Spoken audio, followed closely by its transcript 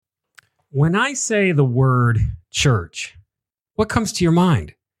When I say the word church, what comes to your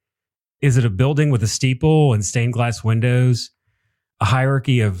mind? Is it a building with a steeple and stained glass windows, a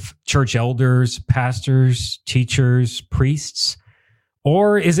hierarchy of church elders, pastors, teachers, priests?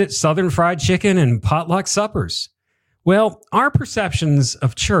 Or is it Southern fried chicken and potluck suppers? Well, our perceptions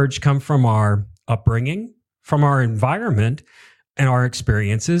of church come from our upbringing, from our environment and our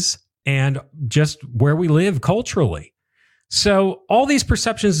experiences, and just where we live culturally. So all these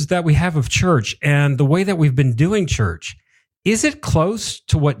perceptions that we have of church and the way that we've been doing church, is it close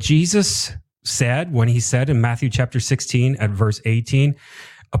to what Jesus said when he said in Matthew chapter 16 at verse 18,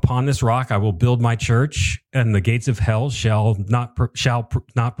 upon this rock I will build my church and the gates of hell shall not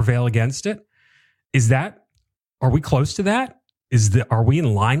prevail against it? Are we close to that? Are we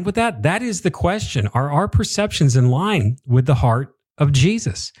in line with that? That is the question. Are our perceptions in line with the heart of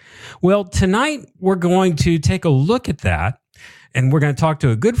Jesus? Well, tonight we're going to take a look at that. And we're going to talk to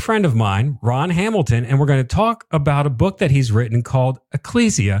a good friend of mine, Ron Hamilton, and we're going to talk about a book that he's written called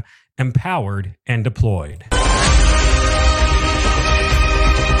Ecclesia, Empowered and Deployed.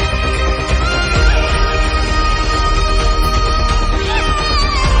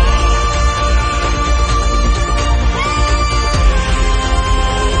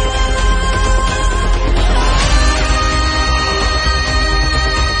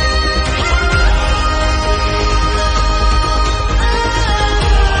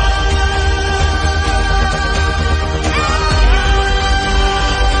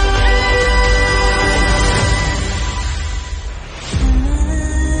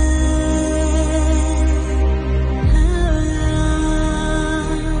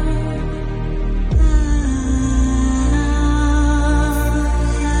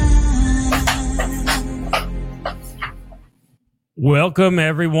 Welcome,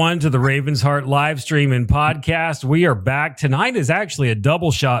 everyone, to the Ravens Heart live stream and podcast. We are back. Tonight is actually a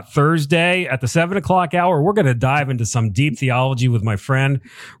double shot Thursday at the 7 o'clock hour. We're going to dive into some deep theology with my friend,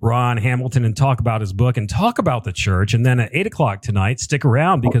 Ron Hamilton, and talk about his book and talk about the church. And then at 8 o'clock tonight, stick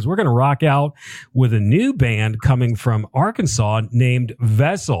around because we're going to rock out with a new band coming from Arkansas named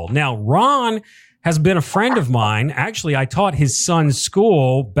Vessel. Now, Ron has been a friend of mine. Actually, I taught his son's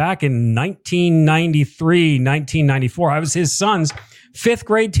school back in 1993, 1994. I was his son's fifth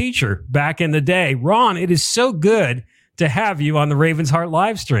grade teacher back in the day. Ron, it is so good to have you on the Ravens Heart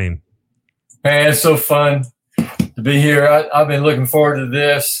live stream. Man, it's so fun to be here. I've been looking forward to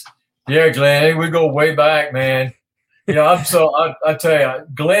this. Yeah, Glenn, we go way back, man. You know, I tell you,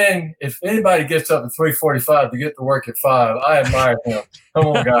 Glenn, if anybody gets up at 3:45 to get to work at 5, I admire him. Come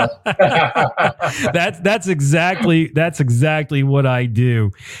on, guys. That's exactly what I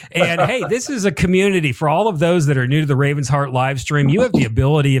do. And hey, this is a community for all of those that are new to the Ravens Heart live stream. You have the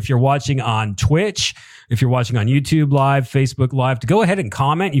ability, if you're watching on Twitch, if you're watching on YouTube Live, Facebook Live, to go ahead and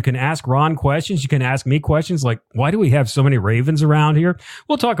comment. You can ask Ron questions. You can ask me questions like, why do we have so many Ravens around here?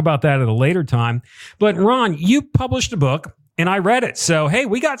 We'll talk about that at a later time. But Ron, you published a book and I read it. So, hey,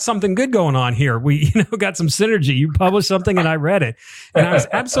 we got something good going on here. We, got some synergy. You published something and I read it. And I was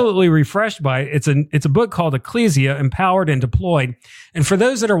absolutely refreshed by it. It's a book called Ecclesia, Empowered and Deployed. And for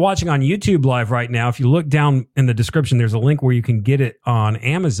those that are watching on YouTube Live right now, if you look down in the description, there's a link where you can get it on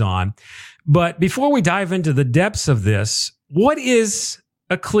Amazon. But before we dive into the depths of this, what is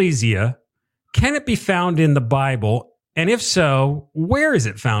ecclesia? Can it be found in the Bible? And if so, where is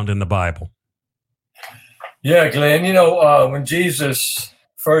it found in the Bible? Yeah, Glenn, when Jesus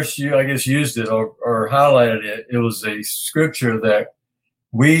first, used it or highlighted it, it was a scripture that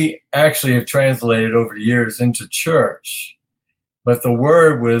we actually have translated over the years into church. But the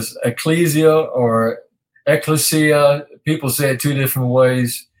word was ecclesia or ecclesia. People say it two different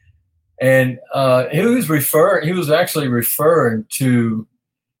ways. And he was actually referring to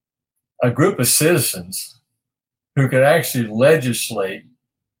a group of citizens who could actually legislate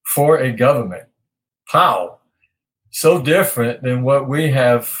for a government. How? So different than what we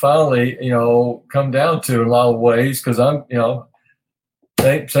have finally, come down to in a lot of ways. Because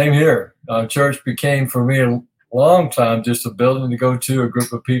same here. Church became for me a long time just a building to go to, a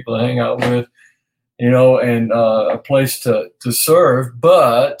group of people to hang out with, and a place to serve.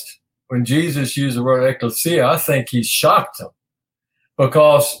 But when Jesus used the word ecclesia, I think he shocked them,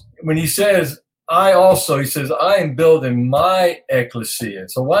 because when he says, I am building my ecclesia.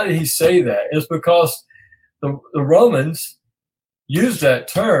 So why did he say that? It's because the Romans used that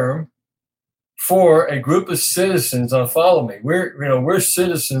term for a group of citizens. Now follow me. We're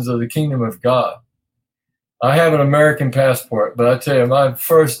citizens of the kingdom of God. I have an American passport, but I tell you, my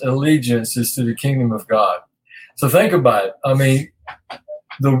first allegiance is to the kingdom of God. So think about it. I mean,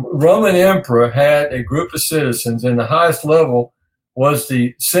 the Roman emperor had a group of citizens, and the highest level was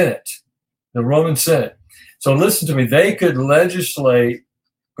the Senate. the Roman Senate. So listen to me. They could legislate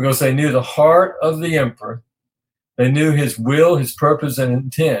because they knew the heart of the emperor. They knew his will, his purpose, and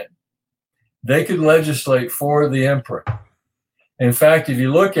intent. They could legislate for the emperor. In fact, if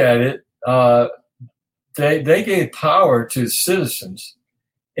you look at it, they gave power to citizens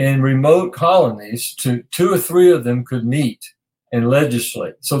in remote colonies. To 2 or 3 of them could meet and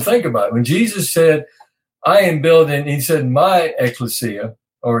legislate. So think about it. When Jesus said, I am building, he said, my ecclesia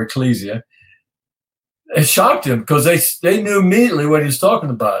or ecclesia, it shocked him because they knew immediately what he was talking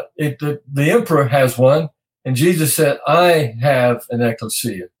about. The emperor has one, and Jesus said, I have an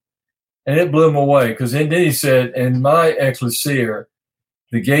ecclesia. And it blew him away because then he said, in my ecclesia,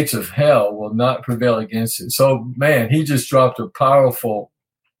 the gates of hell will not prevail against it. So, man, he just dropped a powerful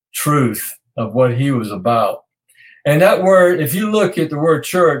truth of what he was about. And that word, if you look at the word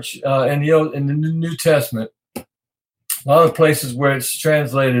church in the New Testament, a lot of places where it's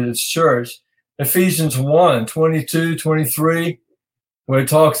translated as church, Ephesians 1, 22, 23, where it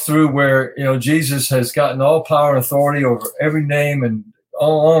talks through where, Jesus has gotten all power and authority over every name and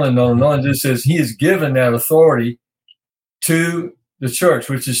on and on and on. It just says he has given that authority to the church,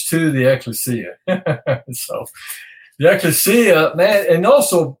 which is to the ecclesia. So the ecclesia, man, and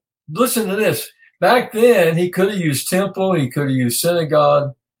also listen to this. Back then, he could have used temple, he could have used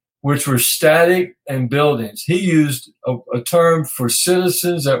synagogue, which were static and buildings. He used a term for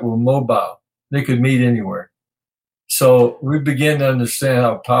citizens that were mobile. They could meet anywhere. So we begin to understand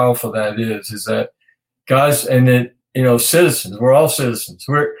how powerful that is that guys, and then, citizens, we're all citizens.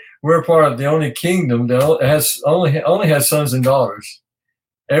 We're a part of the only kingdom that only has sons and daughters.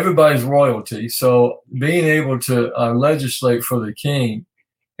 Everybody's royalty. So being able to legislate for the king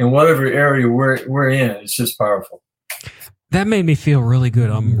in whatever area we're in, it's just powerful. That made me feel really good.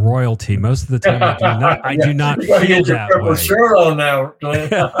 I'm royalty. Most of the time, I do not feel that way. Shirt on now, Glenn.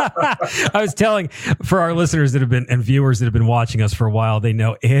 I was telling for our listeners that have been and viewers that have been watching us for a while, they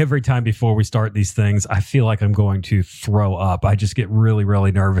know every time before we start these things, I feel like I'm going to throw up. I just get really,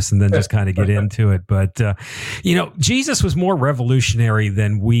 really nervous and then just kind of get into it. But Jesus was more revolutionary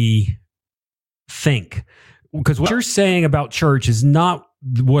than we think, because what you're saying about church is not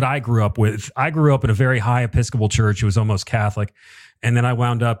what I grew up with. I grew up in a very high Episcopal church. It was almost Catholic. And then I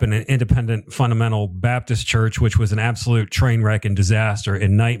wound up in an independent fundamental Baptist church, which was an absolute train wreck and disaster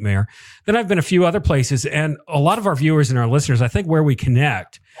and nightmare. Then I've been a few other places, and a lot of our viewers and our listeners, I think where we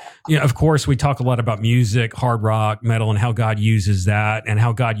connect, of course, we talk a lot about music, hard rock, metal, and how God uses that and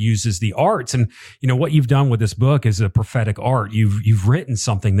how God uses the arts. And, what you've done with this book is a prophetic art. You've written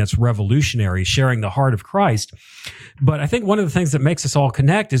something that's revolutionary, sharing the heart of Christ. But I think one of the things that makes us all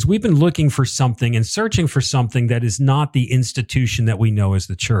connect is we've been looking for something and searching for something that is not the institution that we know as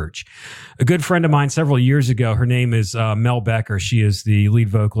the church. A good friend of mine several years ago, her name is Mel Becker. She is the lead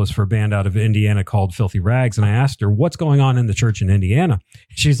vocalist for a band out of Indiana called Filthy Rags. And I asked her, what's going on in the church in Indiana?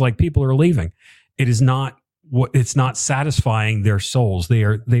 She's like, people are leaving. It's not satisfying their souls. They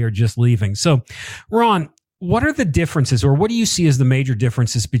are just leaving. So, Ron, what are the differences, or what do you see as the major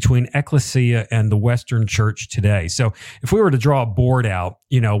differences between ecclesia and the Western church today? So if we were to draw a board out,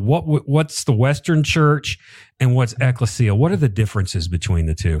 what's the Western church and what's ecclesia? What are the differences between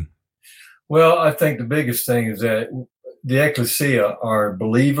the two? Well, I think the biggest thing is that the ecclesia are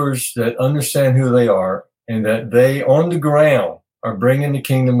believers that understand who they are and that they, on the ground, are bringing the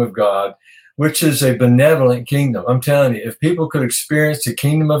kingdom of God, which is a benevolent kingdom. I'm telling you, if people could experience the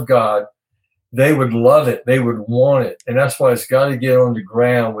kingdom of God, they would love it. They would want it. And that's why it's got to get on the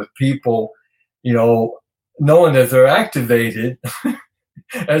ground with people, knowing that they're activated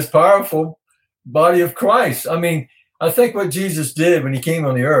as powerful body of Christ. I mean, I think what Jesus did when he came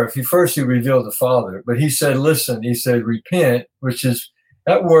on the earth, he revealed the Father, but he said, repent, which is,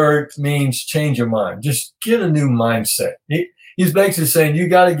 that word means change your mind. Just get a new mindset. He's basically saying you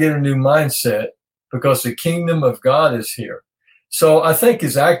got to get a new mindset because the kingdom of God is here. So I think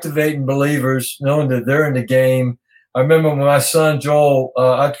it's activating believers, knowing that they're in the game. I remember when my son Joel,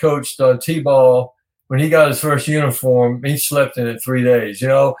 I coached T-ball. When he got his first uniform, he slept in it 3 days.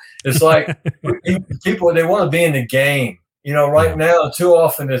 It's like people, they want to be in the game. Right now, too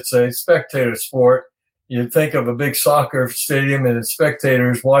often it's a spectator sport. You think of a big soccer stadium and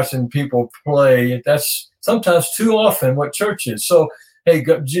spectators watching people play. That's sometimes too often what church is. So, hey,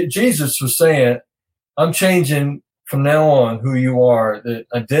 Jesus was saying, I'm changing from now on who you are. The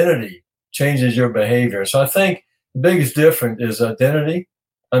identity changes your behavior. So I think the biggest difference is identity,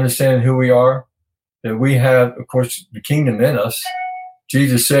 understanding who we are, that we have, of course, the kingdom in us.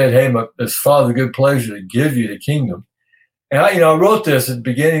 Jesus said, hey, it's Father's good pleasure to give you the kingdom. And I wrote this at the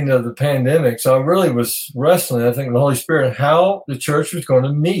beginning of the pandemic, so I really was wrestling, I think, with the Holy Spirit, how the church was going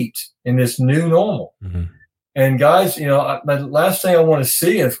to meet in this new normal. Mm-hmm. And guys, the last thing I want to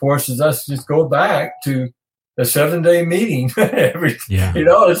see, of course, is us just go back to a 7-day meeting.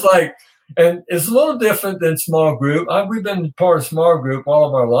 It's like, and it's a little different than small group. We've been part of small group all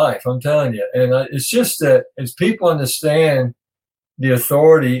of our life, I'm telling you. And it's just that as people understand the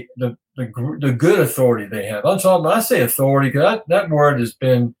authority, the good authority they have. I'm talking when I say authority, because that word has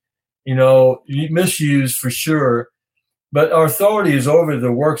been, misused for sure. But our authority is over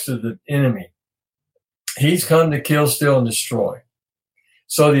the works of the enemy. He's come to kill, steal, and destroy.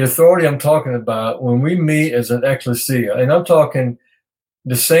 So the authority I'm talking about, when we meet as an ecclesia, and I'm talking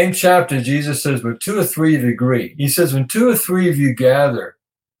the same chapter, Jesus says, where 2 or 3 of you agree. He says, when 2 or 3 of you gather,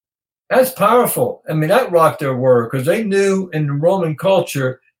 that's powerful. I mean, that rocked their world, because they knew in the Roman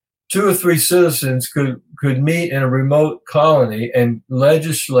culture, 2 or 3 citizens could meet in a remote colony and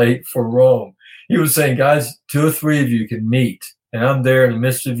legislate for Rome. He was saying, guys, 2 or 3 of you can meet, and I'm there in the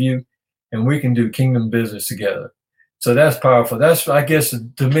midst of you, and we can do kingdom business together. So that's powerful. That's, I guess,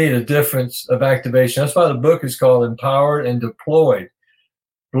 to me, the difference of activation. That's why the book is called Empowered and Deployed.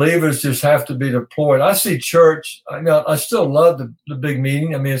 Believers just have to be deployed. I see church, I still love the big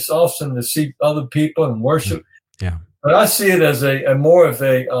meeting. I mean, it's awesome to see other people and worship. Yeah. But I see it as a more of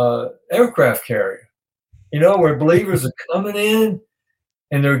a aircraft carrier, where believers are coming in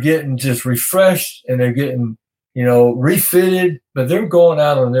and they're getting just refreshed and they're getting, refitted, but they're going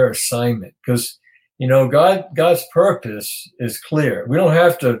out on their assignment because, God's purpose is clear. We don't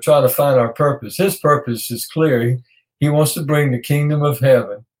have to try to find our purpose. His purpose is clear. He wants to bring the kingdom of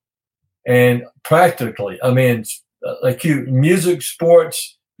heaven, and practically, like music,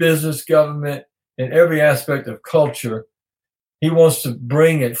 sports, business, government, in every aspect of culture, he wants to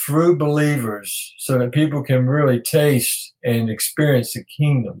bring it through believers so that people can really taste and experience the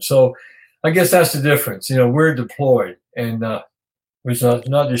kingdom. So I guess that's the difference. We're deployed, and we're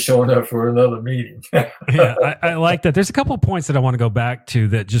not just showing up for another meeting. Yeah, I like that. There's a couple of points that I want to go back to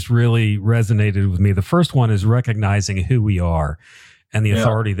that just really resonated with me. The first one is recognizing who we are and the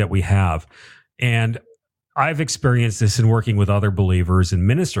authority that we have. And I've experienced this in working with other believers and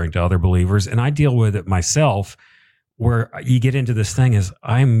ministering to other believers, and I deal with it myself, where you get into this thing is,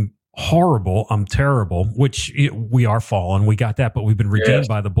 I'm horrible, I'm terrible, which we are fallen, we got that, but we've been redeemed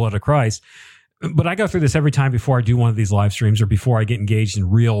by the blood of Christ. But I go through this every time before I do one of these live streams or before I get engaged in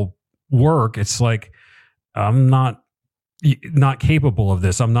real work. It's like, I'm not capable of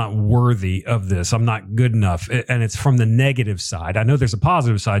this. I'm not worthy of this. I'm not good enough. And it's from the negative side. I know there's a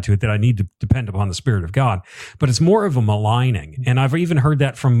positive side to it that I need to depend upon the Spirit of God, but it's more of a maligning. And I've even heard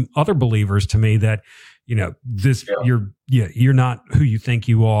that from other believers to me that, you're not who you think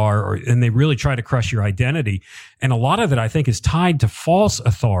you are, and they really try to crush your identity. And a lot of it, I think, is tied to false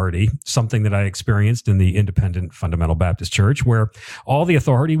authority, something that I experienced in the Independent Fundamental Baptist Church, where all the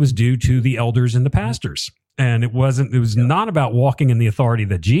authority was due to the elders and the pastors. And it was not about walking in the authority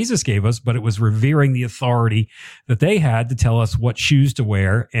that Jesus gave us, but it was revering the authority that they had to tell us what shoes to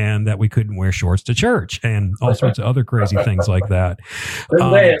wear and that we couldn't wear shorts to church and all sorts of other crazy things like that.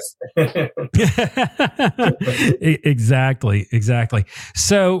 Exactly.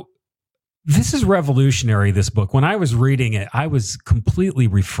 So this is revolutionary, this book. When I was reading it, I was completely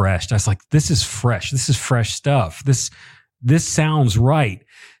refreshed. I was like, this is fresh. This is fresh stuff. This sounds right.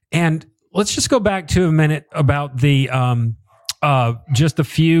 And let's just go back to a minute about the just a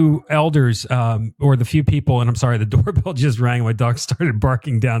few elders or the few people. And I'm sorry, the doorbell just rang. My dog started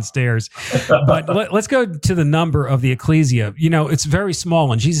barking downstairs. But let's go to the number of the ecclesia. It's very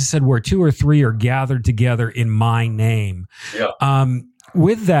small. And Jesus said, where 2 or 3 are gathered together in my name. Yeah.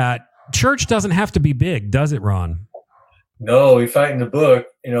 With that, church doesn't have to be big, does it, Ron? No, in fact, in the book,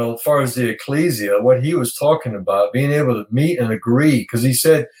 as far as the ecclesia, what he was talking about, being able to meet and agree, because he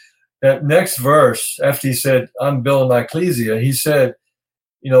said, that next verse, after he said, I'm building my ecclesia, he said,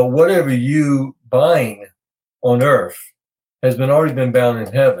 whatever you bind on earth has already been bound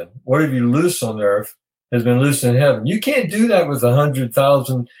in heaven. Whatever you loose on earth has been loosed in heaven. You can't do that with 100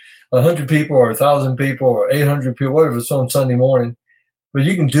 people or 1,000 people or 800 people, whatever it's on Sunday morning. But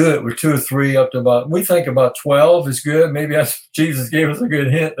you can do it with 2 or 3 up to we think about 12 is good. Maybe that's Jesus gave us a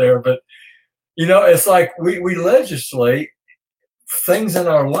good hint there. But, it's like we legislate things in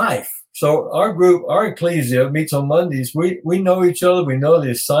our life. So our group, our ecclesia meets on Mondays. We know each other. We know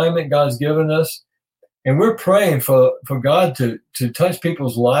the assignment God's given us, and we're praying for God to touch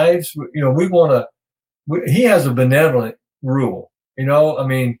people's lives. We want to. He has a benevolent rule.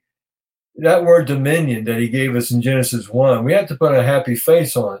 That word dominion that he gave us in Genesis 1, we have to put a happy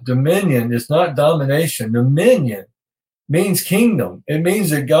face on it. Dominion is not domination. Dominion means kingdom. It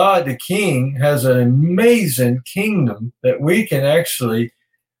means that God, the King, has an amazing kingdom that we can actually,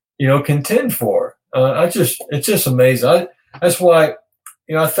 contend for. It's just amazing. That's why,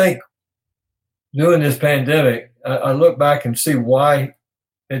 I think during this pandemic, I look back and see why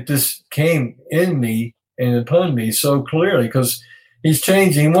it just came in me and upon me so clearly, because he's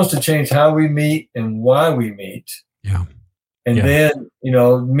changing. He wants to change how we meet and why we meet. Yeah. And then,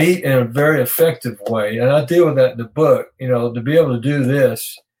 meet in a very effective way. And I deal with that in the book. To be able to do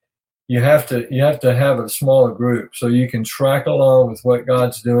this, you have to have a smaller group so you can track along with what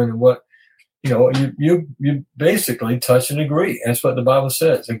God's doing and what, you basically touch and agree. That's what the Bible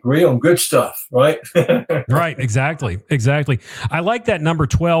says. Agree on good stuff, right? Right. Exactly. I like that number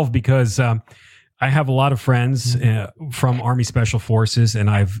 12 because I have a lot of friends from Army Special Forces, and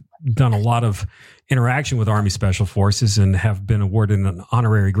I've done a lot of interaction with Army Special Forces and have been awarded an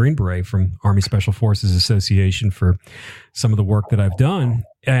honorary Green Beret from Army Special Forces Association for some of the work that I've done.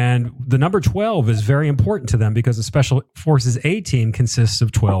 And the number 12 is very important to them because the Special Forces A team consists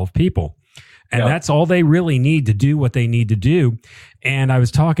of 12 people. And that's all they really need to do what they need to do. And I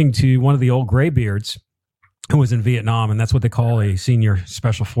was talking to one of the old graybeards who was in Vietnam, and that's what they call a senior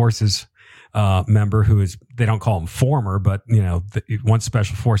Special Forces member who is, they don't call him former, but once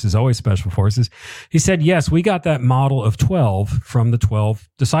Special Forces, always Special Forces. He said, yes, we got that model of 12 from the 12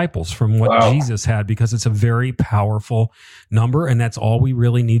 disciples, from what Jesus had, because it's a very powerful number. And that's all we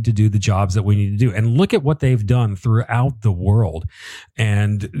really need to do the jobs that we need to do. And look at what they've done throughout the world.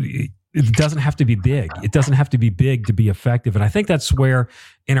 And it doesn't have to be big. It doesn't have to be big to be effective. And I think that's where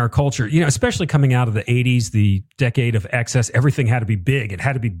in our culture, especially coming out of the 80s, the decade of excess, everything had to be big. It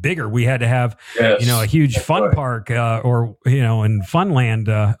had to be bigger. We had to have, a huge fun park or in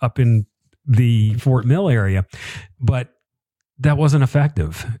Funland up in the Fort Mill area. But that wasn't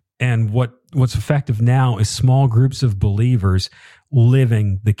effective. And what's effective now is small groups of believers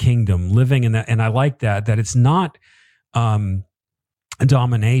living the kingdom, living in that. And I like that it's not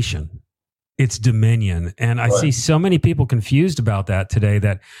domination. It's dominion. And I see so many people confused about that today,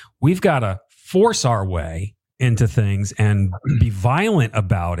 that we've got to force our way into things and be violent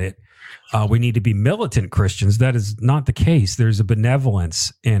about it. We need to be militant Christians. That is not the case. There's a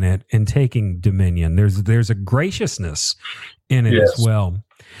benevolence in it, in taking dominion. There's a graciousness in it as well.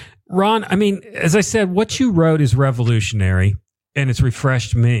 Ron, I mean, as I said, what you wrote is revolutionary, and it's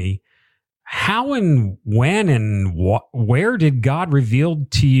refreshed me. How and when and where did God reveal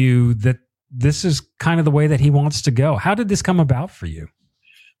to you that this is kind of the way that he wants to go? How did this come about for you?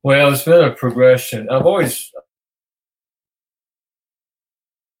 Well, it's been a progression. I've always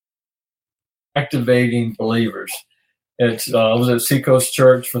activating believers. I was at Seacoast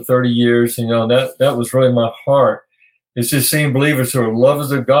Church for 30 years. That was really my heart. It's just seeing believers who are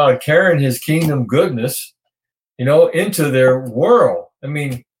lovers of God, carrying his kingdom goodness, into their world. I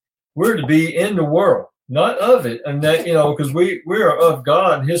mean, we're to be in the world, not of it. And that, because we are of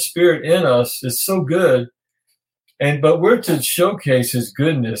God, his spirit in us is so good. But we're to showcase his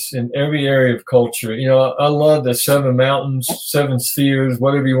goodness in every area of culture. I love the 7 mountains, 7 spheres,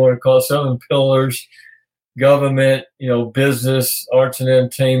 whatever you want to call it, 7 pillars, government, business, arts and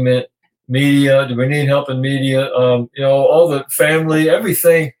entertainment, media. Do we need help in media? All the family,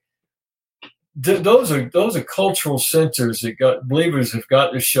 everything. Those are cultural centers that believers have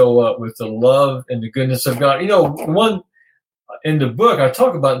got to show up with the love and the goodness of God. One in the book I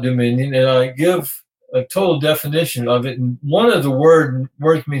talk about dominion, and I give a total definition of it. And one of the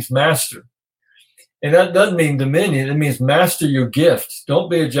words means master, and that doesn't mean dominion. It means master your gift. Don't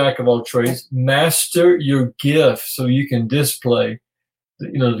be a jack of all trades. Master your gift so you can display,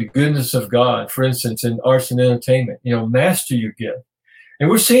 the goodness of God. For instance, in arts and entertainment, master your gift. And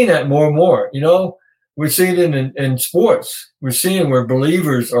we're seeing that more and more. We're seeing it in sports. We're seeing where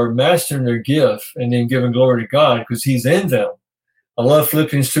believers are mastering their gift and then giving glory to God because he's in them. I love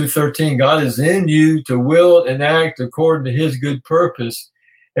Philippians 2:13. God is in you to will and act according to his good purpose.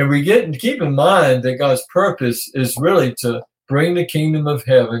 And we keep in mind that God's purpose is really to bring the kingdom of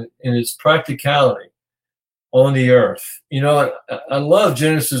heaven in its practicality on the earth. I love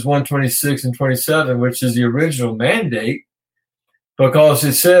Genesis 1:26 and 27, which is the original mandate. Because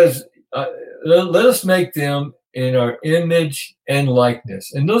it says, let us make them in our image and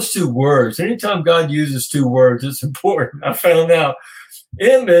likeness. And those 2 words, anytime God uses 2 words, it's important. I found out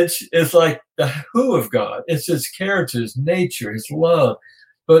image is like the who of God. It's his character, his nature, his love.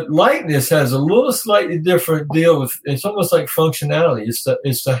 But likeness has a little slightly different deal with, it's almost like functionality.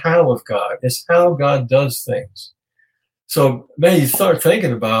 It's the how of God. It's how God does things. So, you start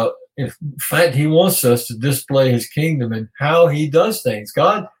thinking about, in fact, he wants us to display his kingdom and how he does things.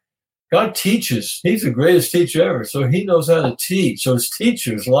 God God teaches. He's the greatest teacher ever. So he knows how to teach. So his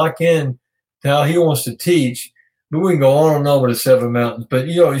teachers lock in to how he wants to teach. But we can go on and on with the seven mountains. But,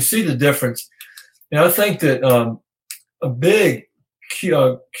 you see the difference. And I think that a big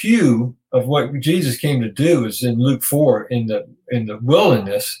cue of what Jesus came to do is in Luke 4 in the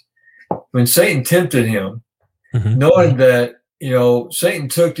wilderness when Satan tempted him, knowing that, Satan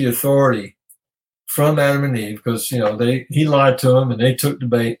took the authority from Adam and Eve because, he lied to him and they took the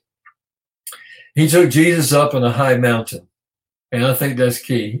bait. He took Jesus up on a high mountain, and I think that's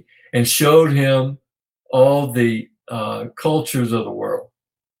key, and showed him all the cultures of the world.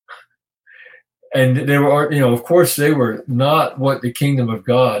 And they were, of course, they were not what the kingdom of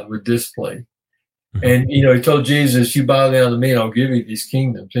God would display. And, he told Jesus, you bow down to me and I'll give you these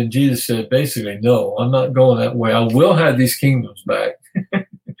kingdoms. And Jesus said, basically, no, I'm not going that way. I will have these kingdoms back,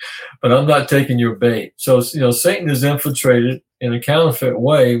 but I'm not taking your bait. So, Satan has infiltrated in a counterfeit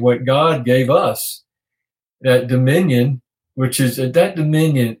way what God gave us, that dominion, that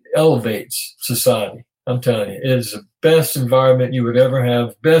dominion elevates society. I'm telling you, it is the best environment you would ever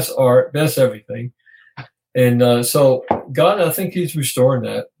have, best art, best everything. And so God, I think he's restoring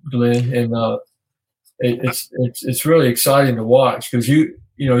that, Glenn. And it's really exciting to watch because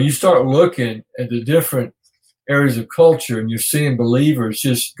you start looking at the different areas of culture and you're seeing believers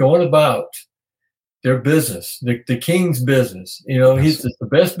just going about their business, the king's business. He's the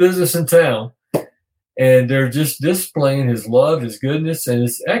best business in town. And they're just displaying his love, his goodness, and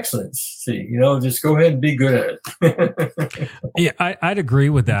his excellency. Just go ahead and be good at it. Yeah, I'd agree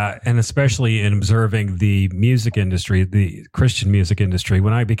with that. And especially in observing the music industry, the Christian music industry.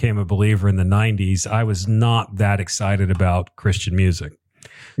 When I became a believer in the 90s, I was not that excited about Christian music,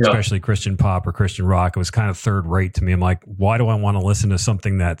 especially Christian pop or Christian rock. It was kind of third rate to me. I'm like, why do I want to listen to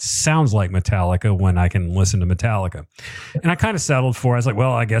something that sounds like Metallica when I can listen to Metallica? And I kind of settled for it. I was like,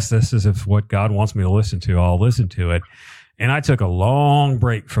 well, I guess this is if what God wants me to listen to, I'll listen to it. And I took a long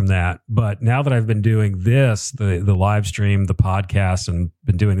break from that. But now that I've been doing this, the live stream, the podcast, and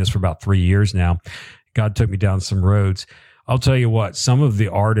been doing this for about 3 years now, God took me down some roads. I'll tell you what, some of the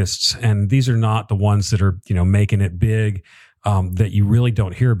artists, and these are not the ones that are, making it big, that you really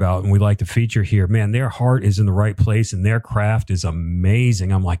don't hear about and we like to feature here, man, their heart is in the right place and their craft is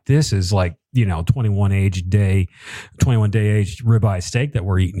amazing. I'm like, this is like, 21 day aged ribeye steak that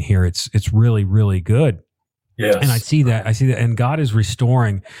we're eating here. It's really, really good. Yes. And I see that. And God is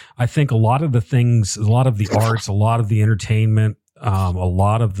restoring, I think, a lot of the things, a lot of the arts, a lot of the entertainment, a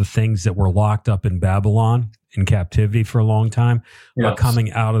lot of the things that were locked up in Babylon in captivity for a long time are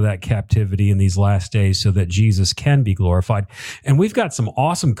coming out of that captivity in these last days so that Jesus can be glorified. And we've got some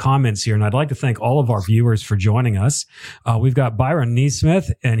awesome comments here, and I'd like to thank all of our viewers for joining us. We've got Byron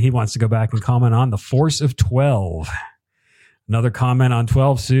Neesmith, and he wants to go back and comment on the Force of 12. Another comment on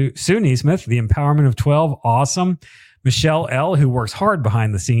 12, Sue Neesmith, the empowerment of 12, awesome. Michelle L., who works hard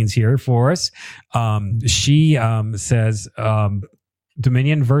behind the scenes here for us, she says,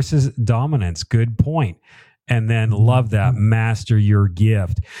 dominion versus dominance, good point. And then love that, master your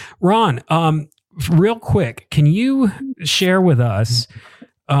gift. Ron, real quick, can you share with us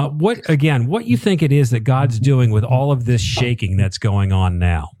what you think it is that God's doing with all of this shaking that's going on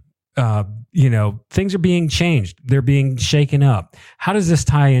now? Things are being changed. They're being shaken up. How does this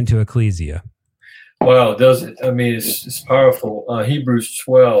tie into Ecclesia? Well, does it? I mean, it's powerful. Hebrews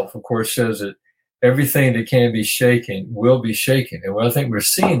 12, of course, says that everything that can be shaken will be shaken. And I think we're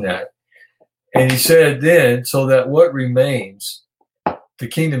seeing that. And he said then, so that what remains, the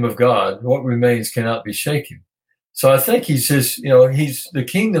kingdom of God, what remains cannot be shaken. So I think he's just, the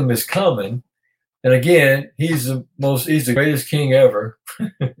kingdom is coming. And again, he's the greatest king ever.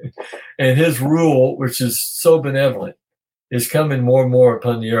 And his rule, which is so benevolent, is coming more and more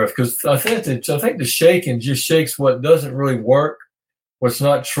upon the earth. Because I think the shaking just shakes what doesn't really work, what's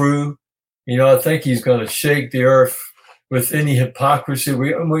not true. I think he's going to shake the earth with any hypocrisy.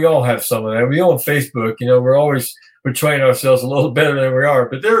 We all have some of that. We on Facebook, we're always portraying ourselves a little better than we are.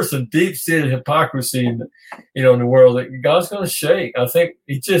 But there is some deep-seated hypocrisy in the world that God's going to shake. I think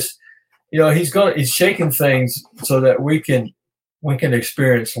he just, he's shaking things so that we can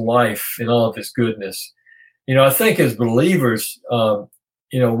experience life in all of its goodness. I think as believers,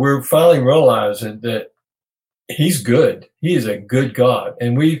 we're finally realizing that he's good. He is a good God,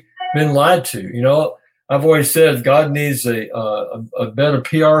 and we've been lied to. I've always said God needs a better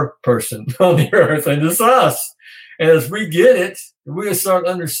PR person on the earth, and it's us. And as we get it, we start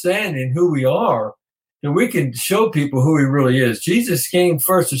understanding who we are, and we can show people who he really is. Jesus came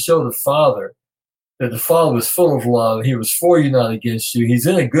first to show the Father that the Father was full of love. He was for you, not against you. He's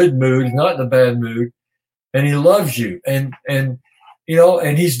in a good mood, not in a bad mood, and he loves you. And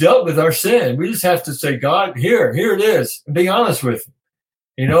and he's dealt with our sin. We just have to say, God, here it is, and be honest with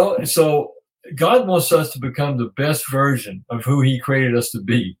him. So God wants us to become the best version of who he created us to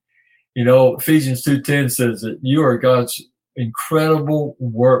be. Ephesians 2:10 says that you are God's incredible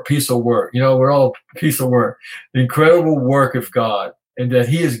piece of work. We're all a piece of work, the incredible work of God, and that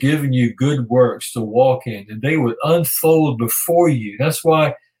he has given you good works to walk in, and they would unfold before you. That's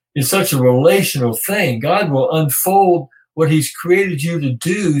why it's such a relational thing. God will unfold what he's created you to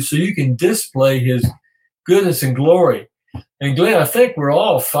do so you can display his goodness and glory. And Glenn, I think we're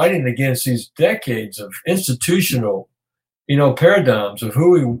all fighting against these decades of institutional, paradigms of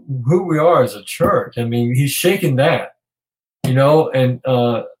who we are as a church. I mean, he's shaking that, and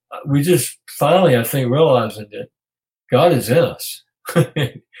we just finally, I think, realizing that God is in us.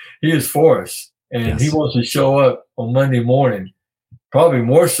 He is for us, and yes. He wants to show up on Monday morning, probably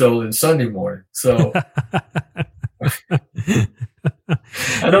more so than Sunday morning. So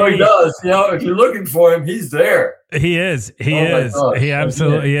I know he does. If you're looking for him, he's there. He is. He is. He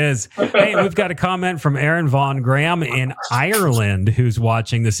absolutely is. Hey, we've got a comment from Aaron Von Graham in Ireland who's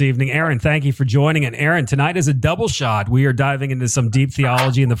watching this evening. Aaron, thank you for joining. And Aaron, tonight is a double shot. We are diving into some deep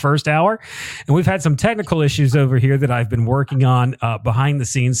theology in the first hour. And we've had some technical issues over here that I've been working on behind the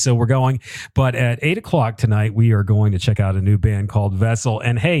scenes. So we're going. But at 8 o'clock tonight, we are going to check out a new band called Vessel.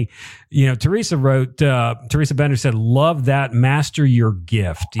 And hey, Teresa Bender said, love that, master your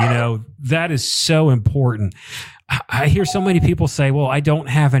gift. That is so important. I hear so many people say, well, I don't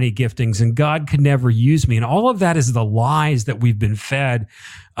have any giftings and God could never use me. And all of that is the lies that we've been fed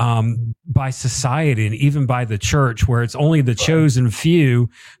by society and even by the church, where it's only the chosen few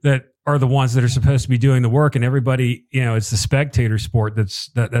that are the ones that are supposed to be doing the work, and everybody, it's the spectator sport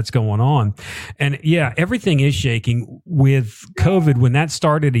that's going on. And yeah, everything is shaking with COVID. When that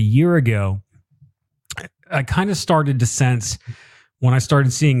started a year ago, I kind of started to sense, when I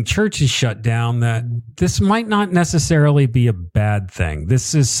started seeing churches shut down, that this might not necessarily be a bad thing.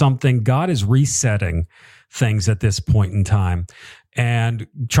 This is something God is resetting things at this point in time and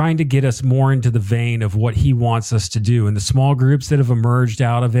trying to get us more into the vein of what he wants us to do. And the small groups that have emerged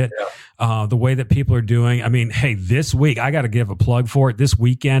out of it, the way that people are doing. I mean, hey, this week, I got to give a plug for it. This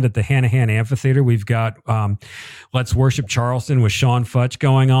weekend at the Hanahan Amphitheater, we've got Let's Worship Charleston with Sean Futch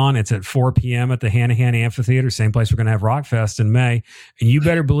going on. It's at 4 p.m. at the Hanahan Amphitheater, same place we're going to have Rockfest in May. And you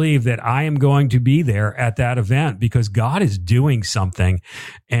better believe that I am going to be there at that event, because God is doing something.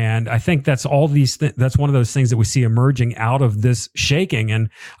 And I think that's that's one of those things that we see emerging out of this shaking. And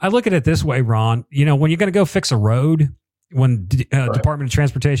I look at it this way, Ron, when you're going to go fix a road, when Department of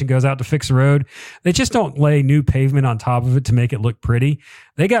Transportation goes out to fix a road, they just don't lay new pavement on top of it to make it look pretty.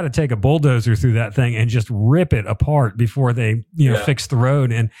 They got to take a bulldozer through that thing and just rip it apart before they, fix the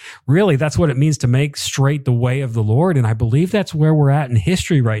road. And really, that's what it means to make straight the way of the Lord. And I believe that's where we're at in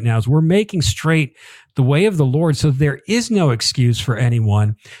history right now, is we're making straight the way of the Lord, so there is no excuse for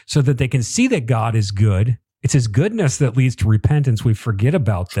anyone, so that they can see that God is good. It's his goodness that leads to repentance. We forget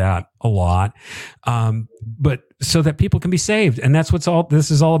about that a lot. But so that people can be saved. And that's what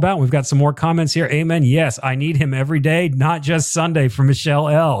this is all about. We've got some more comments here. Amen. Yes, I need him every day, not just Sunday, from Michelle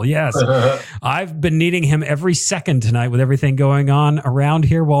L. Yes, I've been needing him every second tonight with everything going on around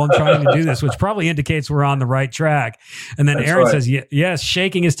here while I'm trying to do this, which probably indicates we're on the right track. And then Aaron says, yes,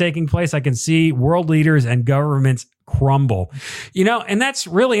 shaking is taking place. I can see world leaders and governments crumble. And that's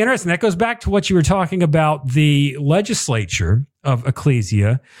really interesting. That goes back to what you were talking about, the legislature of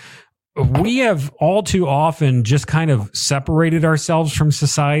Ecclesia. We have all too often just kind of separated ourselves from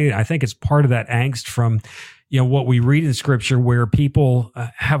society. I think it's part of that angst from, what we read in Scripture, where people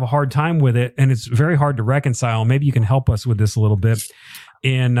have a hard time with it, and it's very hard to reconcile. Maybe you can help us with this a little bit.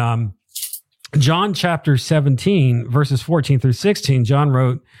 In John chapter 17, verses 14 through 16, John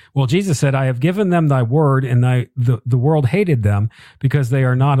wrote, well, Jesus said, I have given them thy word, and the world hated them, because they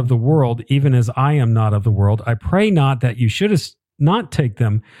are not of the world, even as I am not of the world. I pray not that you shouldest not take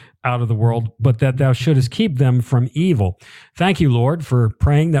them out of the world, but that thou shouldest keep them from evil. Thank you, Lord, for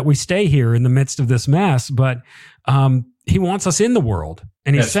praying that we stay here in the midst of this mess. But he wants us in the world,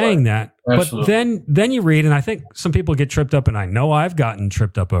 and he's saying that. Absolutely. But then you read, and I think some people get tripped up, and I know I've gotten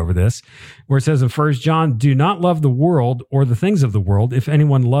tripped up over this, where it says in 1 John, do not love the world or the things of the world. If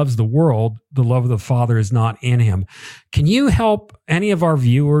anyone loves the world, the love of the Father is not in him. Can you help any of our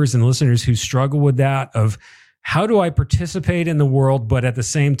viewers and listeners who struggle with that, of how do I participate in the world, but at the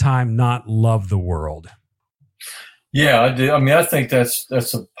same time not love the world? Yeah, I do. I mean, I think that's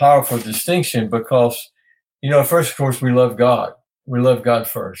a powerful distinction, because, first, of course, we love God. We love God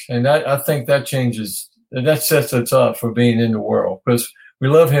first. And I think that sets us up for being in the world, because we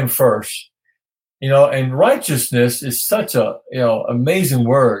love him first. And righteousness is such a amazing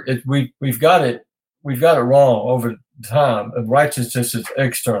word. We've got it wrong over time. And righteousness is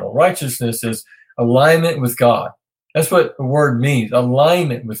external. Righteousness is alignment with God. That's what the word means,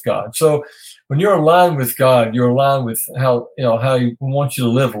 alignment with God. So when you're aligned with God, you're aligned with how He wants you to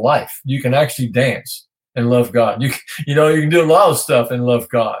live life. You can actually dance and love God. You can do a lot of stuff and love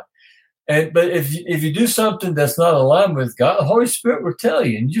God. But if you do something that's not aligned with God, the Holy Spirit will tell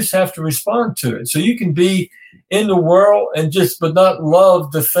you, and you just have to respond to it. So you can be in the world but not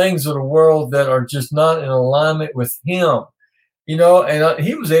love the things of the world that are just not in alignment with Him. And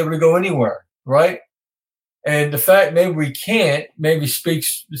He was able to go anywhere, right? And the fact maybe we can't maybe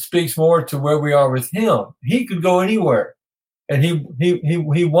speaks more to where we are with Him. He could go anywhere, and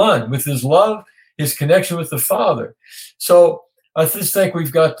he won with His love, His connection with the Father. So I just think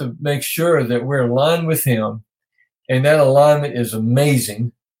we've got to make sure that we're aligned with Him, and that alignment is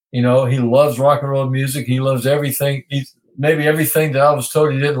amazing. He loves rock and roll music. He loves everything. Maybe everything that I was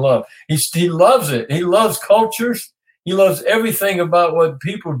told He didn't love. He loves it. He loves cultures. He loves everything about what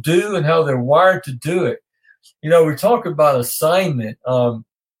people do and how they're wired to do it. We talk about assignment.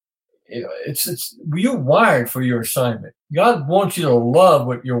 You're wired for your assignment. God wants you to love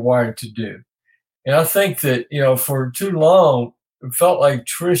what you're wired to do. And I think that, for too long, it felt like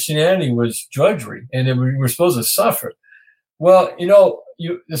Christianity was drudgery and that we were supposed to suffer. Well,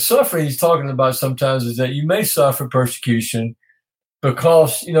 the suffering He's talking about sometimes is that you may suffer persecution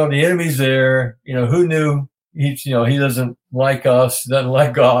because, the enemy's there. Who knew he doesn't like us, doesn't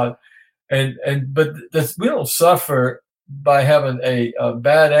like God. But we don't suffer by having a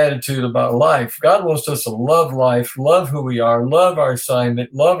bad attitude about life. God wants us to love life, love who we are, love our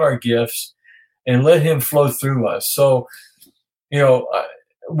assignment, love our gifts, and let Him flow through us. So,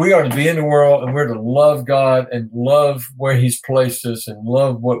 we are to be in the world, and we're to love God and love where He's placed us and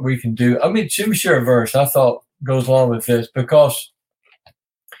love what we can do. Let me share a verse I thought goes along with this because,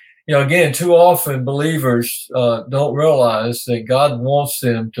 again, too often believers don't realize that God wants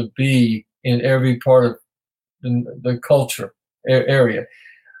them to be in every part of the culture area.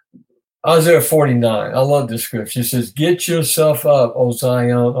 Isaiah 49, I love this scripture. It says, "Get yourself up, O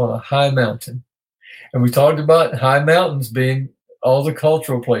Zion, on a high mountain." And we talked about high mountains being all the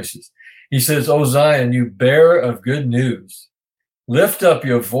cultural places. He says, "O Zion, you bearer of good news, lift up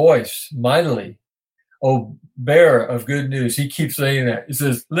your voice mightily, O bearer of good news." He keeps saying that. He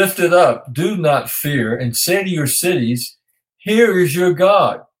says, "Lift it up, do not fear, and say to your cities, here is your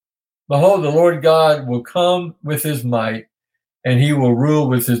God. Behold, the Lord God will come with His might, and He will rule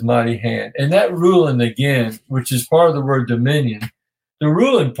with His mighty hand." And that ruling, again, which is part of the word dominion, the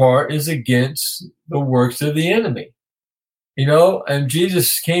ruling part is against the works of the enemy. And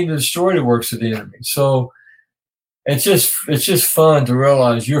Jesus came to destroy the works of the enemy. So it's just fun to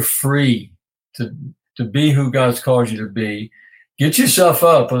realize you're free to be who God's called you to be. Get yourself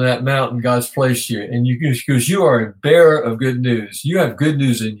up on that mountain God's placed you, and because you are a bearer of good news. You have good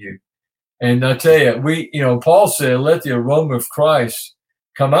news in you. And I tell you, Paul said, "Let the aroma of Christ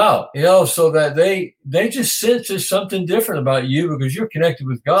come out," so that they just sense there's something different about you because you're connected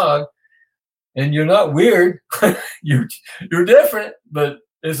with God. And you're not weird. You're different, but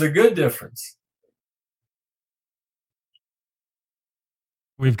it's a good difference.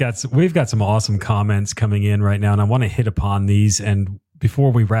 We've got some awesome comments coming in right now, and I want to hit upon these. And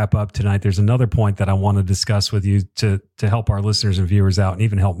before we wrap up tonight, there's another point that I want to discuss with you to help our listeners and viewers out, and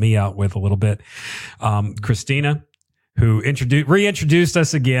even help me out with a little bit. Christina, who reintroduced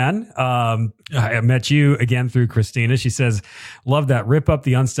us again. I met you again through Christina. She says, "Love that. Rip up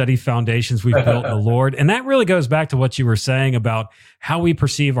the unsteady foundations we've built in the Lord." And that really goes back to what you were saying about how we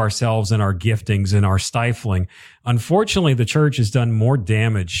perceive ourselves and our giftings and our stifling. Unfortunately, the church has done more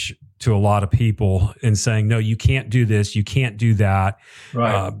damage to a lot of people in saying, no, you can't do this, you can't do that.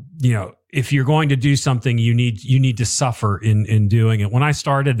 Right. If you're going to do something, you need to suffer in doing it. When I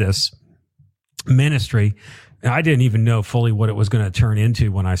started this ministry, I didn't even know fully what it was going to turn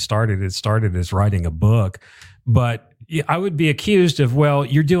into when I started. It started as writing a book, but I would be accused of, well,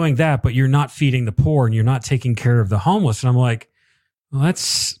 you're doing that, but you're not feeding the poor and you're not taking care of the homeless. And I'm like, well,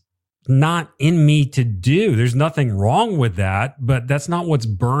 that's not in me to do. There's nothing wrong with that, but that's not what's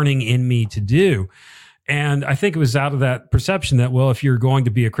burning in me to do. And I think it was out of that perception that, well, if you're going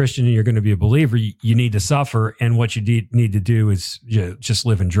to be a Christian and you're going to be a believer, you need to suffer. And what you need to do is just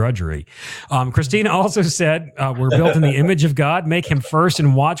live in drudgery. Christina also said, we're built in the image of God. Make Him first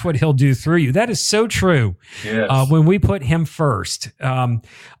and watch what He'll do through you. That is so true. Yes. When we put Him first.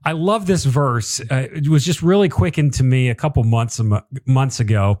 I love this verse. It was just really quickened to me a couple months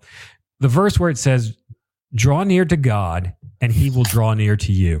ago. The verse where it says, draw near to God and He will draw near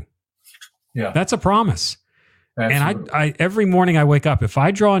to you. Yeah. That's a promise. Absolutely. And I every morning I wake up, if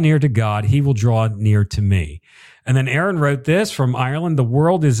I draw near to God, he will draw near to me. And then Aaron wrote this from Ireland: the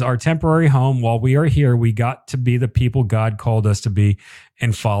world is our temporary home. While we are here, we got to be the people God called us to be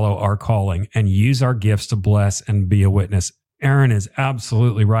and follow our calling and use our gifts to bless and be a witness. Aaron is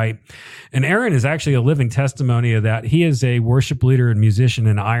absolutely right. And Aaron is actually a living testimony of that. He is a worship leader and musician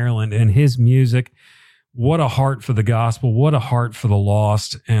in Ireland, and his music, what a heart for the gospel, what a heart for the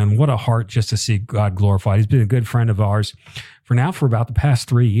lost, and what a heart just to see God glorified. He's been a good friend of ours for about the past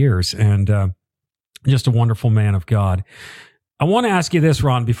 3 years, and just a wonderful man of God. I want to ask you this,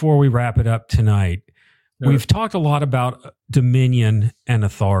 Ron, before we wrap it up tonight. Sure. We've talked a lot about dominion and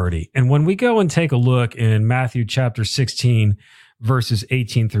authority. And when we go and take a look in Matthew chapter 16, verses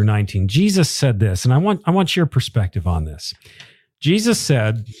 18 through 19, Jesus said this, and I want your perspective on this. Jesus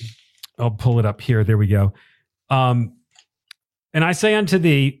said, I'll pull it up here. There we go. And I say unto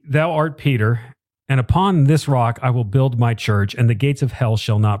thee, thou art Peter, and upon this rock I will build my church, and the gates of hell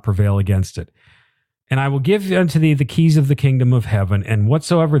shall not prevail against it. And I will give unto thee the keys of the kingdom of heaven, and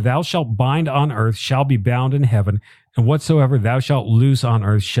whatsoever thou shalt bind on earth shall be bound in heaven, and whatsoever thou shalt loose on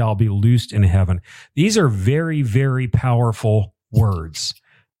earth shall be loosed in heaven. These are very, very powerful words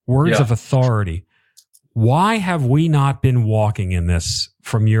of authority. Why have we not been walking in this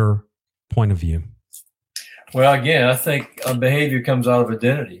from your point of view? Well, again, I think behavior comes out of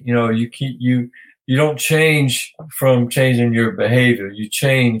identity. You know, you don't change from changing your behavior. You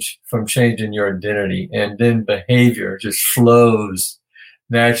change from changing your identity. And then behavior just flows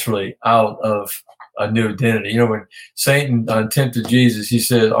naturally out of a new identity. You know, when Satan tempted Jesus, he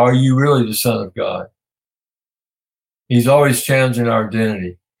said, are you really the Son of God? He's always challenging our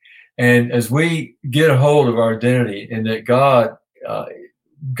identity. And as we get a hold of our identity and that God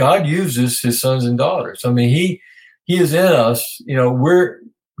uses his sons and daughters. I mean, he is in us. You know,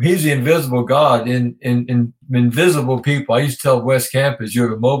 he's the invisible God in invisible people. I used to tell West Campus,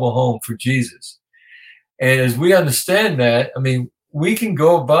 you're the mobile home for Jesus. And as we understand that, I mean, we can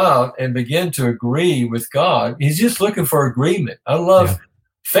go about and begin to agree with God. He's just looking for agreement. I love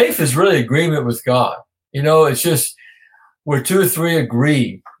faith is really agreement with God. You know, it's just where two or three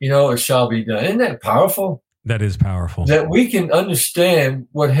agree, you know, it shall be done. Isn't that powerful? That is powerful. That we can understand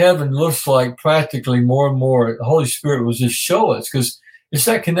what heaven looks like practically more and more. The Holy Spirit will just show us, because it's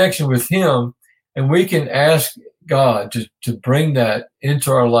that connection with him, and we can ask God to bring that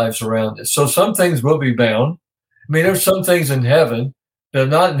into our lives around us. So some things will be bound. I mean, there's some things in heaven that are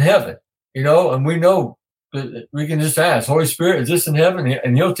not in heaven, you know, and we know that we can just ask, Holy Spirit, is this in heaven?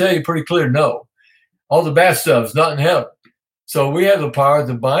 And he'll tell you pretty clear, no. All the bad stuff is not in heaven. So we have the power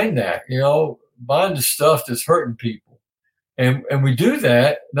to bind that, you know, bind the stuff that's hurting people. And we do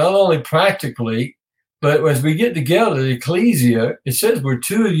that not only practically, but as we get together, the ecclesia, it says where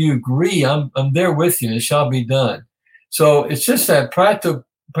two of you agree, I'm there with you, it shall be done. So it's just that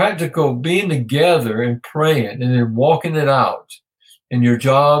practical being together and praying and then walking it out in your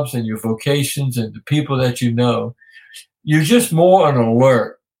jobs and your vocations and the people that you know. You're just more on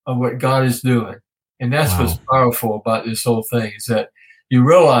alert of what God is doing. And that's what's powerful about this whole thing, is that you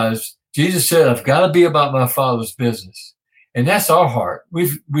realize Jesus said, I've got to be about my Father's business. And that's our heart. We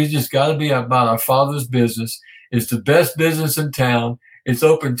just got to be about our Father's business. It's the best business in town. It's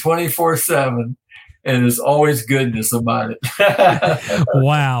open 24/7, and there's always goodness about it.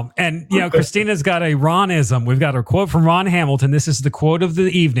 Wow. And, you know, Christina's got a Ronism. We've got a quote from Ron Hamilton. This is the quote of the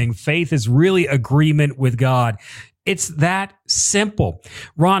evening. Faith is really agreement with God. It's that simple.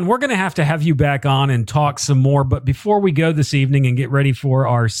 Ron, we're going to have you back on and talk some more. But before we go this evening and get ready for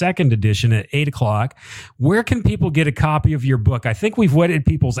our second edition at 8 o'clock, where can people get a copy of your book? I think we've whetted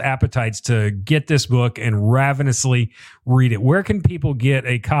people's appetites to get this book and ravenously read it. Where can people get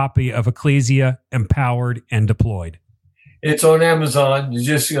a copy of Ecclesia, Empowered and Deployed? It's on Amazon. You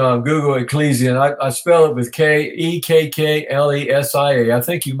just Google Ecclesia, and I spell it with Ekkllesia. I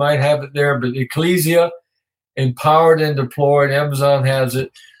think you might have it there, but Ecclesia, Empowered and Deployed. Amazon has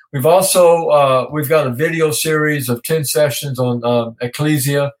it. We've also we've got a video series of 10 sessions on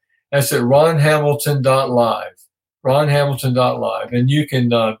Ecclesia. That's at ronhamilton.live. ronhamilton.live, and you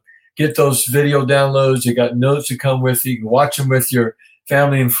can get those video downloads. You got notes that come with you. You can watch them with your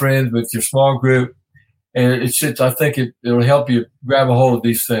family and friends, with your small group, and it's just, I think it'll help you grab a hold of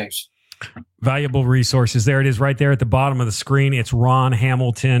these things. Valuable resources. There it is right there at the bottom of the screen. It's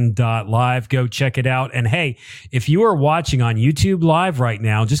ronhamilton.live. Go check it out. And hey, if you are watching on YouTube Live right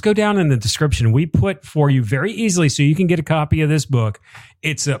now, just go down in the description. We put for you very easily so you can get a copy of this book.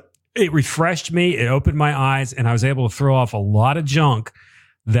 It refreshed me. It opened my eyes, and I was able to throw off a lot of junk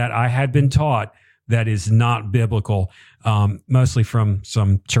that I had been taught that is not biblical. mostly from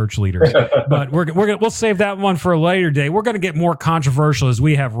some church leaders. But we'll save that one for a later day. We're going to get more controversial as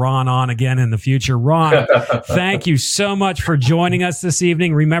we have Ron on again in the future. Ron, thank you so much for joining us this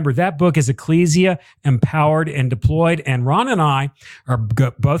evening. Remember, that book is Ecclesia, Empowered and Deployed. And Ron and I are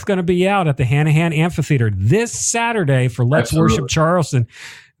both going to be out at the Hanahan Amphitheater this Saturday for Let's Worship Charleston.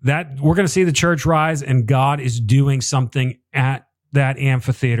 That we're going to see the church rise, and God is doing something at that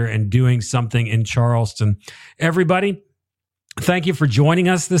amphitheater and doing something in Charleston. Everybody, thank you for joining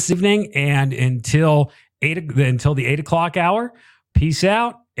us this evening. And until the 8 o'clock hour, peace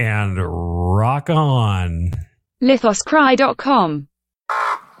out and rock on. Lithoscry.com